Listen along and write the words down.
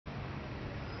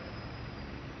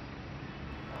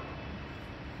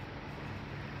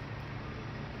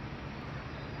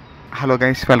Hello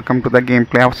guys, welcome to the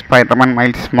gameplay of Spiderman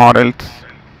Miles Morales.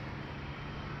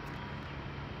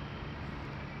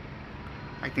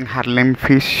 I think Harlem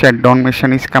Fish shutdown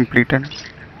mission is completed.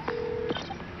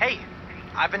 Hey,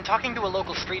 I've been talking to a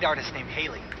local street artist named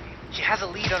Haley. She has a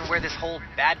lead on where this whole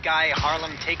bad guy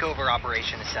Harlem takeover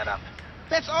operation is set up.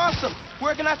 That's awesome!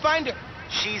 Where can I find her?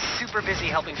 She's super busy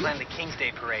helping plan the King's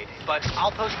Day parade, but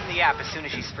I'll post in the app as soon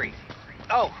as she's free.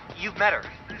 Oh, you've met her.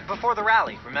 Before the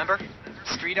rally, remember?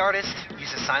 Street artist,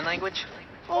 uses sign language.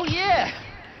 Oh yeah!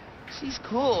 She's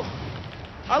cool.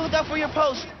 I'll look out for your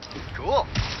post. Cool.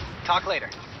 Talk later.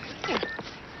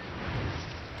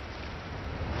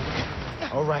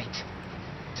 All right.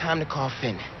 Time to call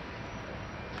Finn.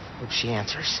 Hope she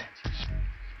answers.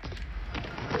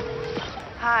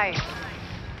 Hi,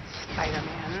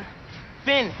 Spider-Man.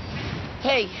 Finn!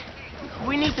 Hey,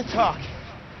 we need to talk.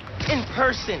 In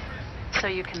person. So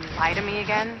you can lie to me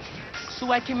again?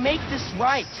 So I can make this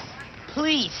right.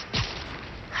 Please.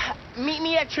 Meet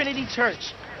me at Trinity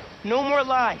Church. No more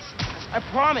lies. I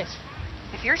promise.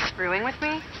 If you're screwing with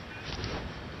me,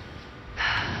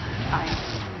 fine.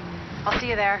 I'll see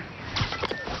you there.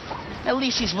 At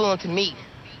least she's willing to meet.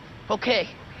 Okay,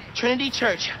 Trinity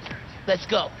Church. Let's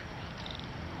go.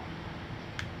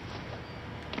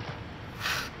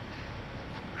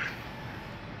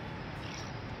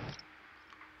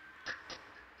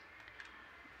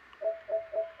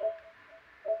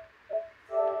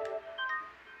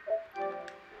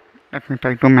 Let me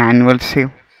try to manual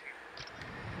save.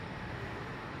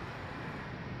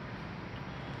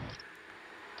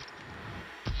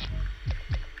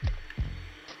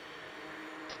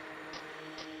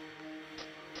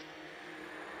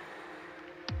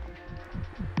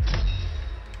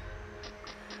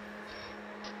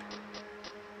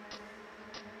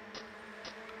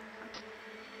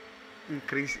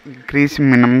 Increase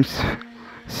minimum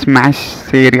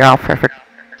smash area of effect.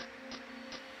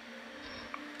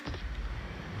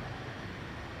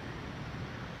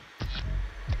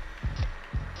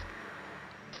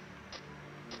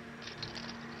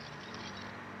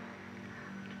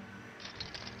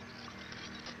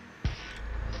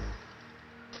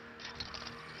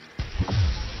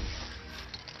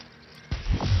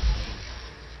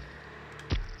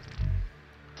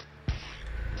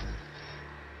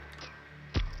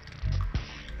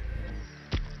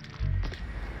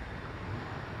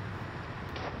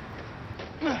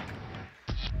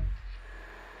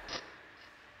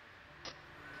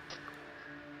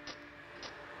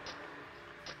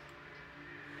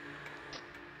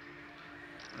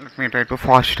 Let me try to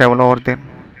fast travel over there.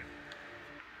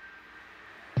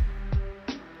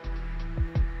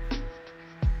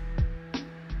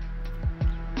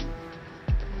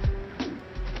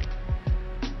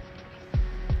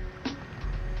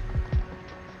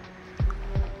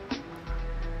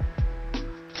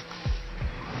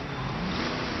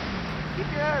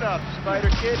 Keep your head up, Spider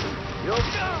Kid. You'll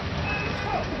go.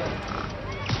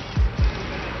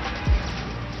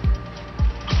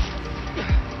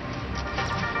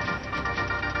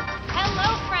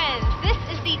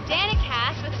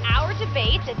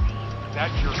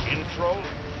 That's your intro?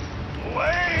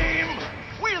 Lame!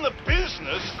 We in the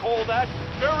business call that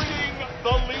burying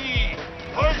the lead.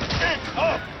 Pick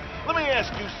up! Let me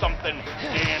ask you something,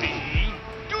 Danny.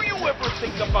 Do you ever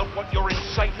think about what you're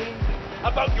inciting?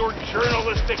 About your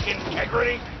journalistic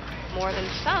integrity? More than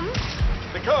some.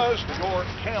 Because your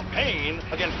campaign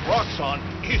against Roxxon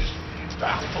is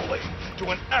baffling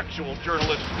to an actual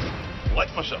journalist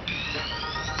like myself.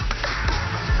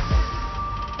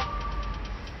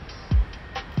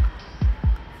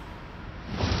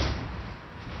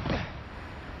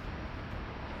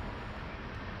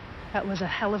 That was a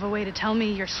hell of a way to tell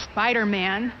me you're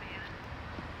Spider-Man.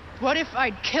 What if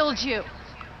I'd killed you?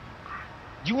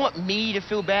 You want me to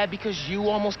feel bad because you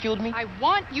almost killed me? I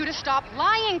want you to stop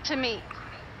lying to me.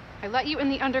 I let you in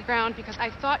the underground because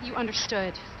I thought you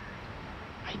understood.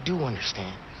 I do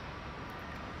understand.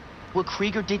 What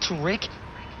KRIEGER did to Rick,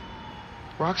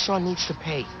 Roxxon needs to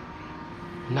pay.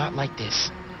 Not like this.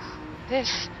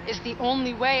 This is the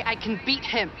only way I can beat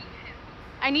him.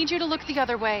 I need you to look the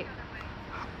other way.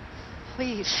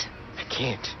 Please. I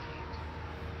can't.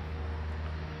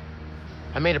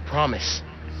 I made a promise.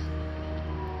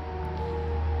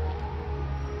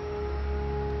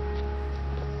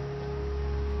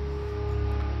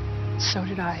 So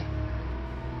did I.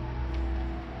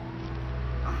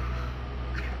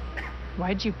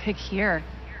 Why'd you pick here?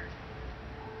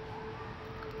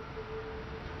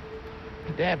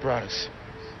 Dad brought us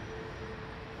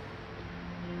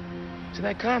to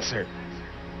that concert.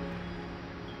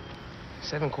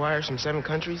 7 choirs from 7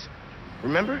 countries.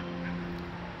 Remember?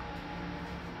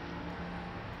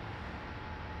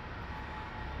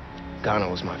 Ghana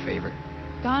was my favorite.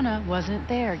 Ghana wasn't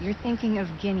there. You're thinking of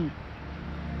Guinea.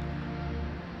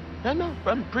 No,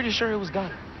 I'm pretty sure it was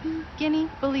Ghana. Guinea,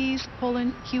 Belize,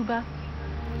 Poland, Cuba.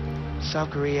 South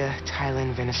Korea,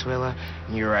 Thailand, Venezuela.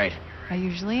 You're right. I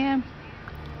usually am.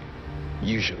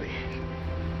 Usually.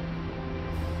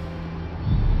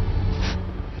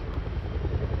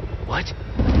 What?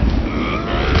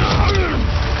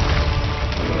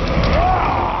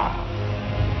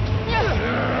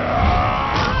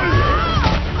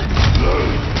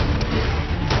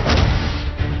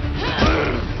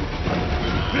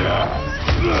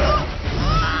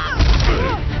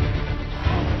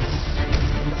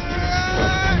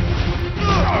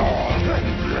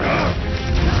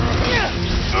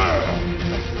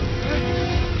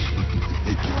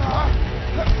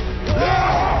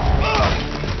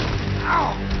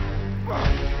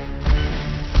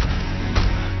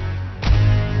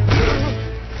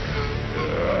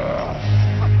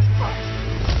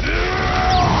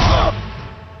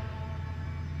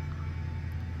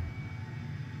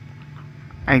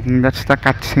 I think that's the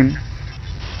cutscene.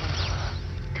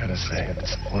 Gotta say, I'm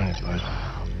disappointed, bud.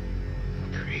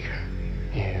 Krieger.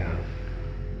 Yeah.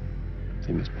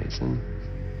 Hey, Miss Mason.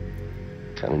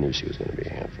 Kinda knew she was gonna be a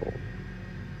handful.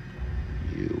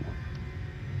 You.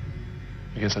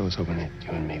 I guess I was hoping that you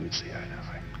and me would see eye to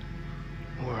eye.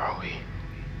 Where are we?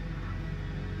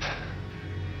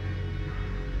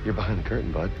 You're behind the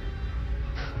curtain, bud.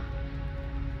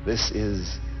 This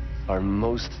is our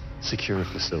most secure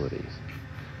facility.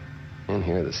 In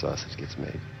here, the sausage gets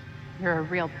made. You're a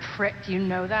real prick, you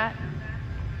know that?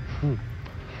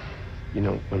 You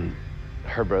know, when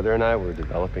her brother and I were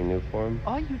developing new form,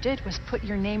 All you did was put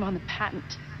your name on the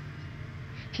patent.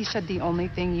 He said the only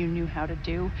thing you knew how to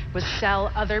do was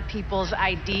sell other people's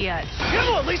ideas. You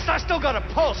know, at least I still got a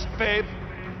pulse, babe.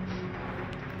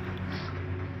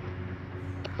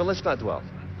 but let's not dwell,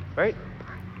 right?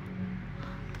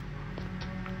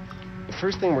 The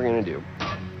first thing we're gonna do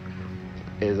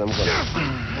is I'm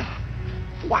gonna...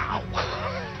 Wow!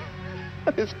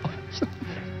 That is awesome.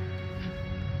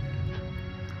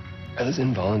 Are those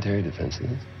involuntary defenses?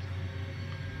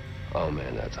 Oh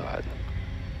man, that's hot.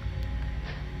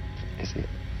 You see,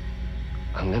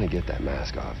 I'm gonna get that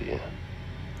mask off you.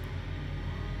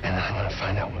 And I'm gonna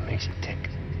find out what makes you tick.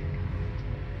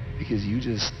 Because you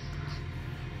just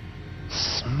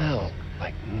smell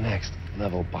like next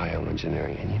level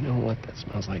bioengineering. And you know what that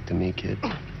smells like to me, kid?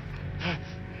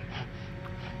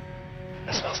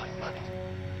 That smells like money.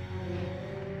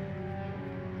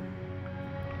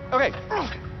 Okay,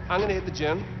 I'm gonna hit the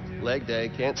gym. Leg day,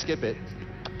 can't skip it.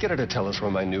 Get her to tell us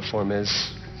where my new form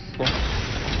is. Yeah.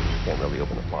 Can't really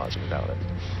open a plaza without it.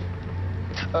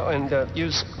 Oh, and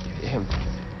use him.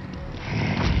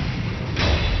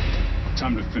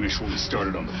 Time to finish what we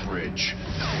started on the bridge.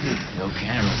 No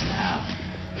cameras now.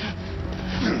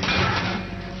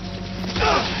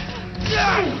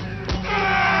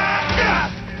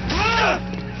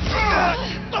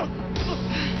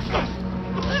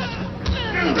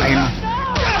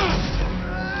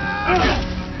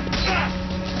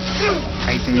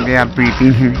 I think they are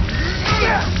beating him.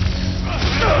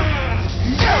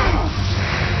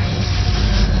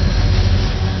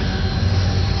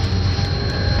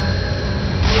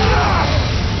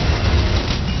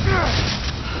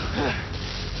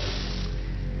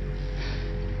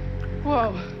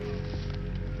 Whoa.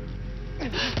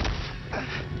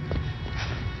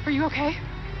 Are you okay?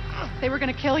 They were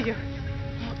gonna kill you.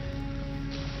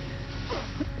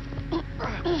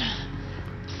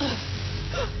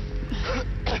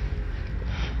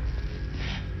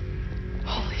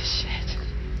 Holy shit.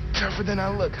 Tougher than I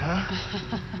look, huh?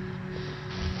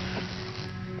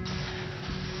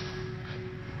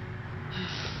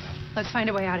 Let's find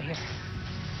a way out of here.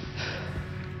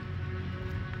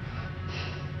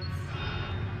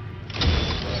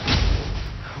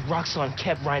 Roxxon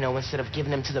kept Rhino instead of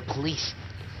giving him to the police.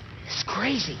 It's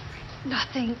crazy.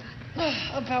 Nothing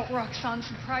about Roxxon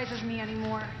surprises me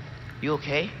anymore. You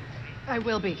okay? I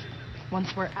will be,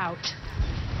 once we're out.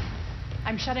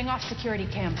 I'm shutting off security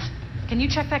cams. Can you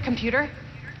check that computer?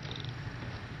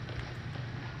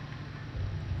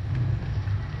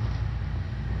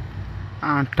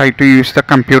 Try to use the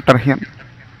computer here.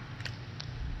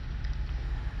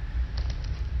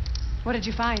 What did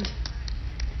you find?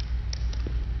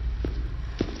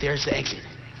 There's the exit.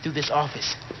 Through this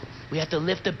office. We have to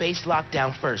lift the base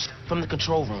lockdown first, from the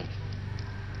control room.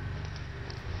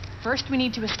 First, we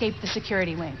need to escape the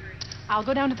security wing. I'll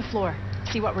go down to the floor,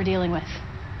 see what we're dealing with.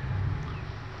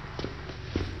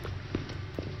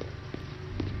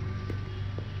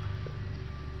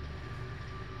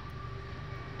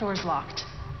 Door's locked.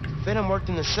 Venom worked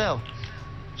in the cell.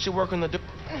 Should work on the door.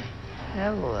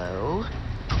 Hello.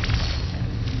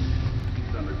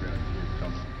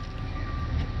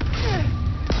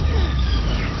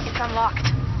 It's unlocked.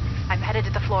 I'm headed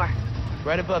to the floor.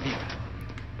 Right above you.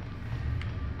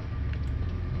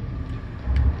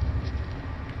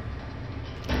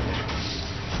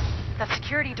 That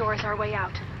security door is our way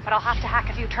out, but I'll have to hack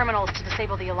a few terminals to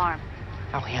disable the alarm.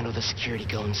 I'll handle the security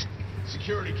goons.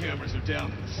 Security cameras are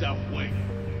down in the south wing.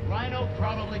 Rhino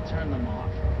probably turned them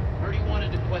off. Heard he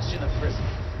wanted to question the prison.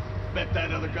 Bet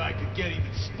that other guy could get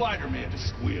even Spider-Man to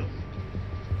squeal.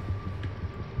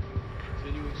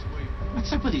 Continuing sweep.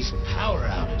 What's up with these power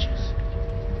outages?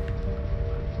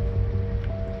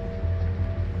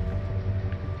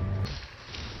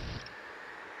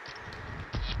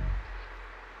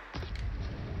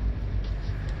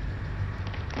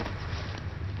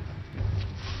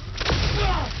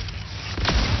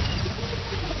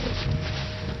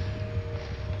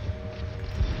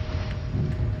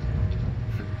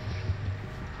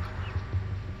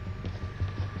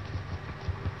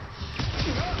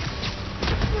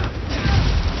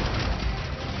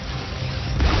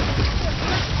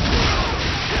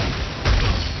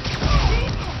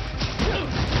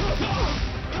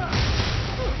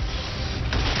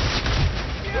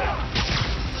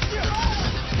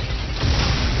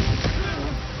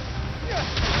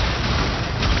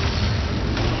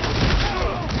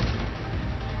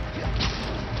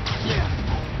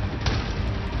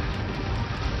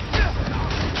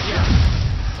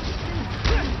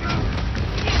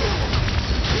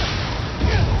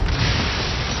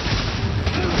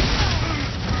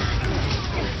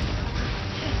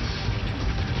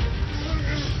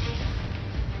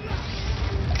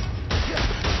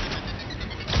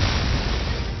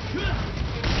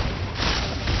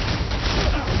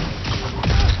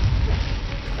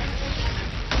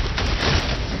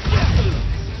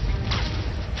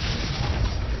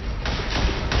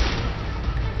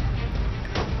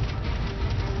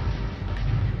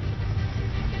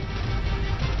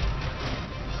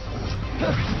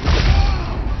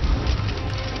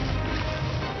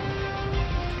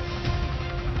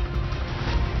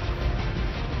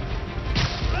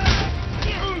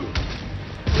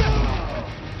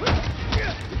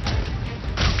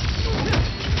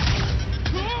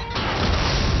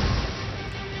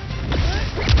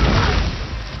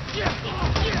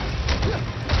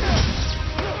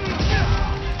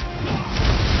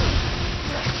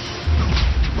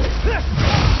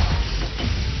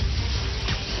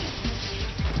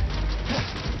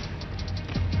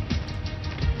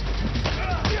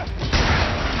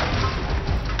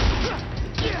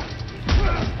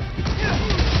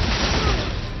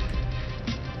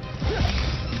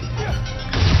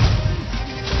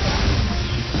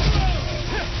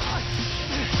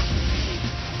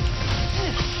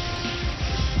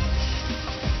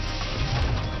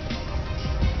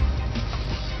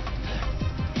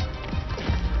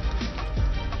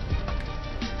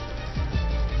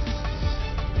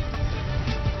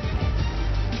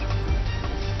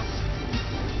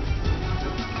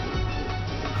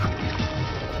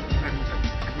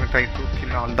 Try to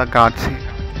kill all the guards here.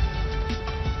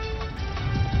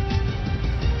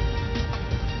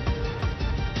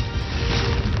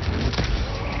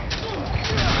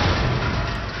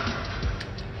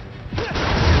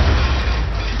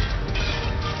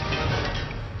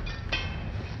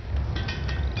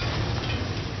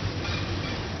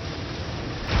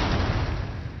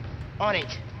 On it.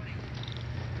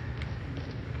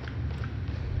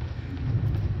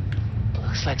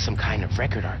 Looks like some kind of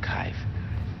record archive.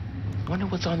 Wonder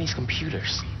what's on these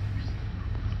computers.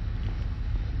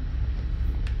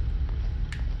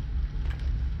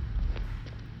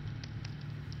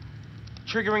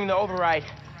 Triggering the override.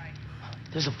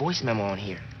 There's a voice memo on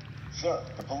here. Sir,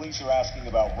 the police are asking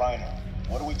about Rhino.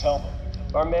 What do we tell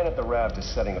them? Our man at the raft is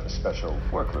setting up a special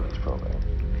work release program.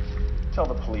 Tell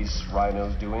the police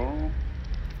Rhino's doing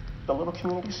a little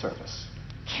community service.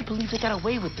 Can't believe they got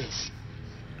away with this.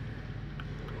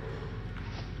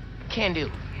 Can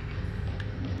do.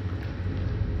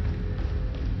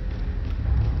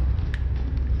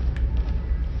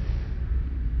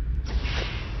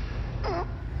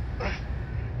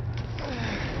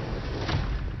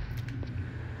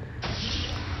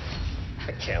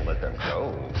 I can't let them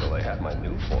go until I have my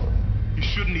new form. You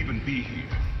shouldn't even be here.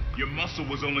 Your muscle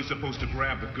was only supposed to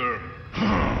grab the girl.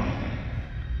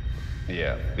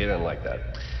 Yeah, he didn't like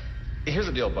that. Here's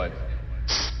the deal, bud.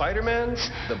 Spider-Man's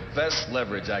the best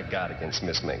leverage I got against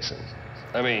Miss Mason.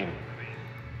 I mean,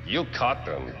 you caught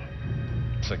them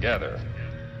together.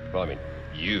 Well, I mean,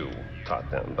 you caught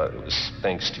them, but it was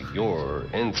thanks to your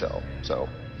intel. So,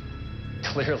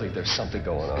 Clearly there's something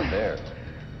going on there.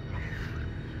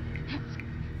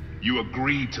 You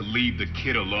agreed to leave the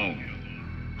kid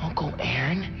alone. Uncle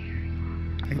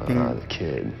Aaron? The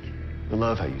kid. I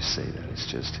love how you say that. It's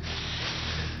just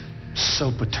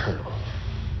so paternal.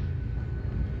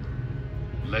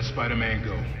 Let Spider-Man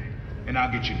go, and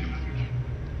I'll get you new.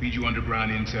 Feed you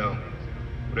underground intel,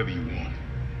 whatever you want.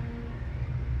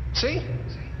 See?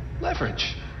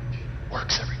 Leverage.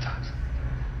 Works every time.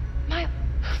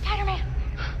 Spider-Man!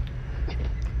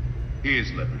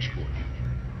 Here's leverage for you.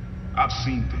 I've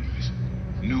seen things.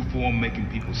 New form making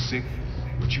people sick.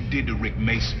 What you did to Rick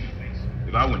Mason.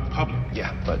 If I went public...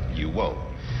 Yeah, but you won't.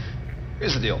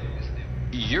 Here's the deal.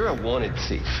 You're a wanted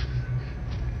thief.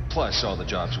 Plus all the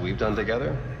jobs we've done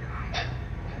together.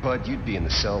 But you'd be in the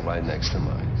cell right next to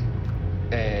mine.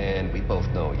 And we both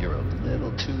know you're a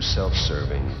little too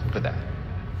self-serving for that.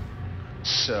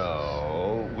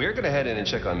 So, we're gonna head in and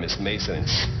check on Miss Mason and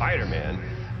Spider-Man.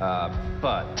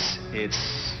 But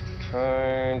it's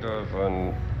kind of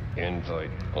an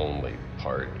invite-only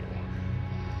party.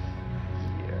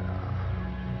 Yeah.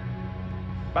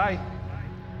 Bye.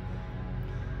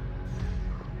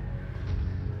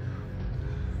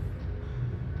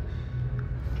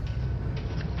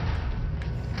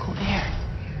 Go there.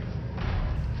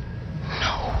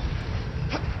 No.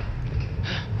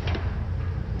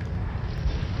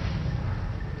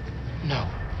 No.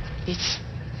 It's...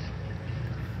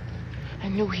 I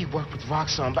knew he worked with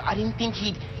Roxxon, but I didn't think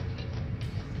he'd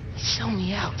sell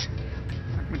me out.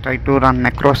 Let me try to run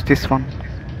across this one.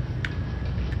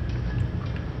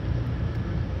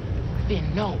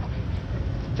 Then no.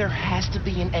 There has to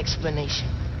be an explanation.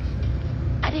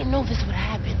 I didn't know this would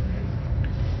happen.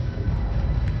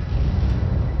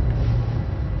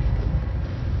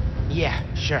 Yeah,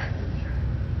 sure.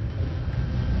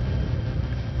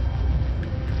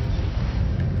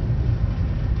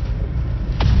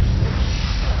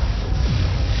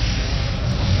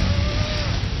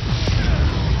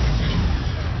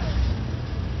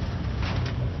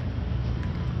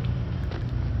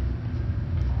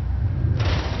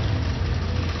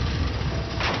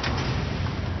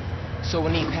 So we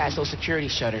need past those security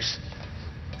shutters.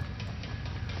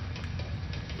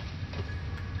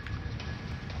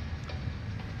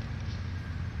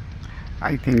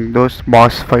 I think those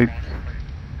boss fight.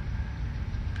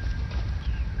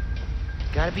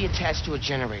 Gotta be attached to a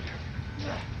generator.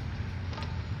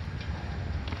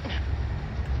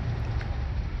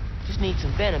 Just need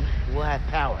some venom, and we'll have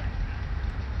power.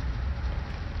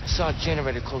 I saw a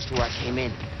generator close to where I came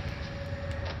in.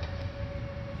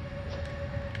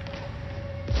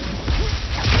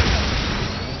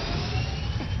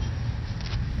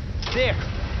 There!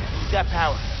 We've got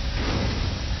power.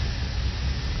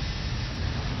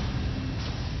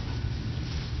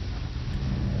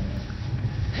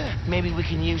 Maybe we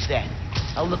can use that.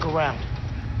 I'll look around.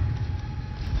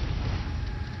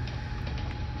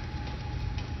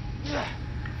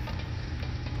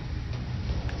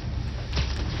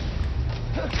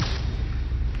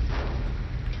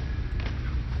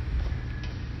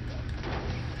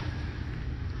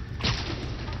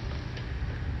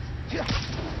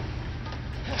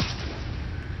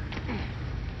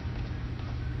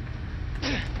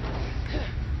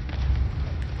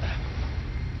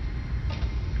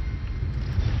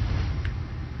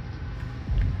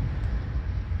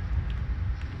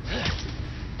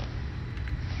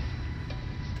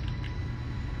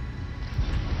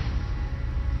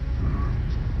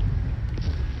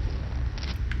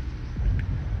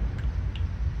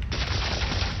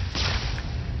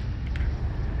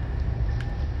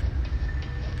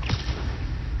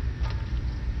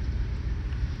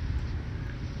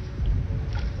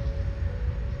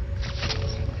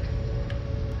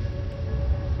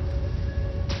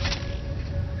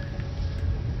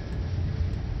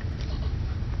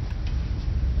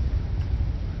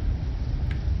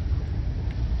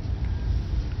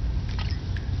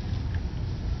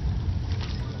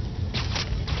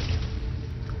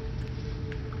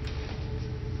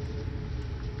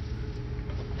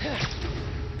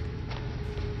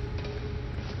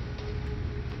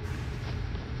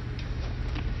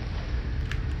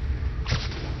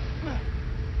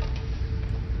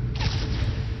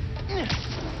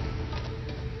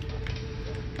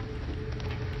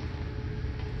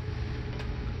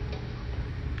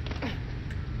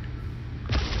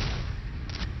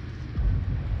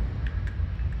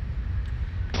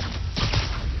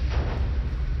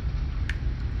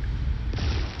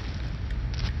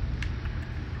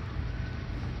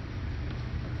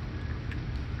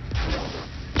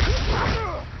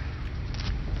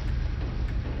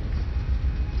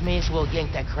 May as well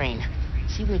yank that crane.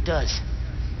 See what it does.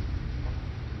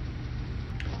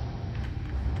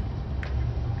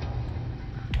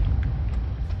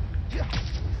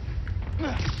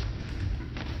 Hey,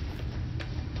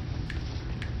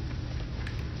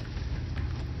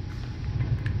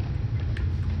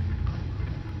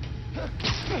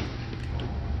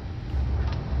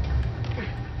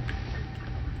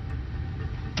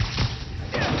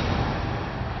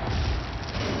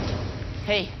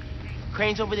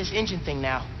 Crane's over this engine thing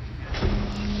now.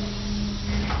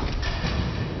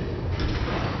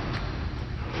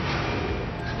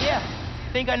 Yeah,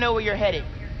 think I know where you're headed.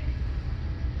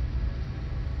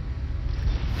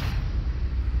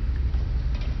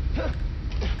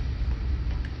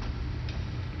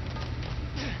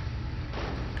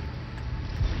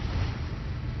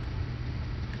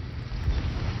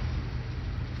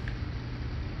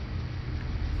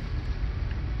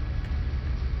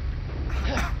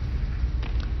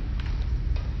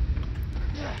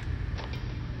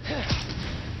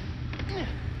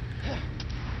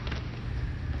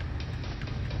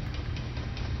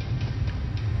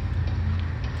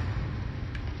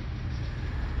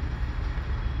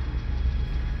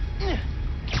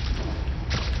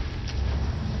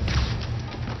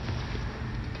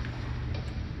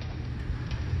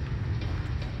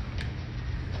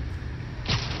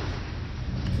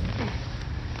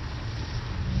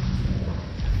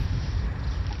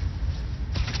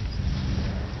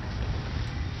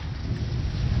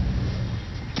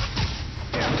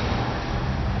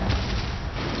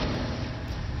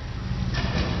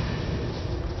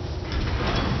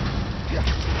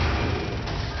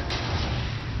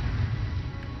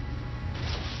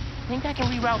 I think I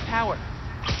can reroute power.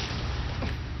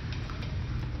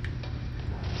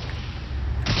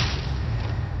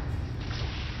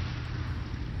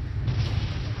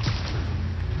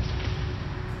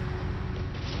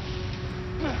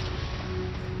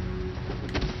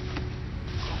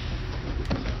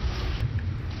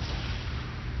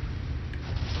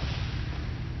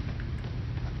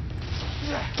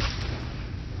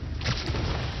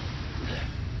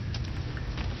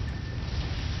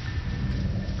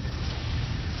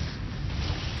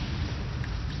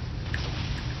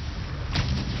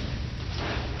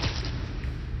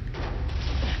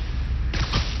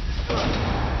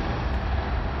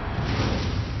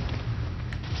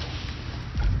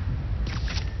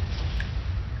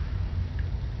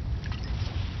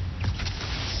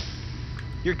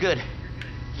 You're good.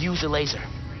 Use the laser.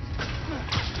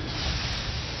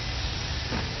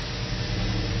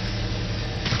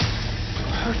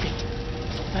 Perfect.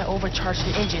 If I overcharge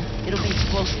the engine, it'll be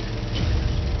explosive.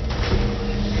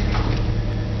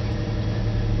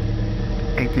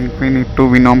 I think we need to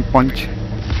Venom punch.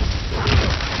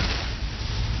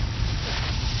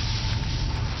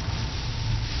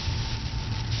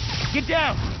 Get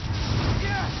down!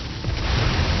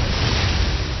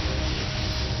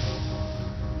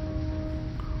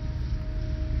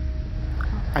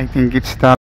 I think it's the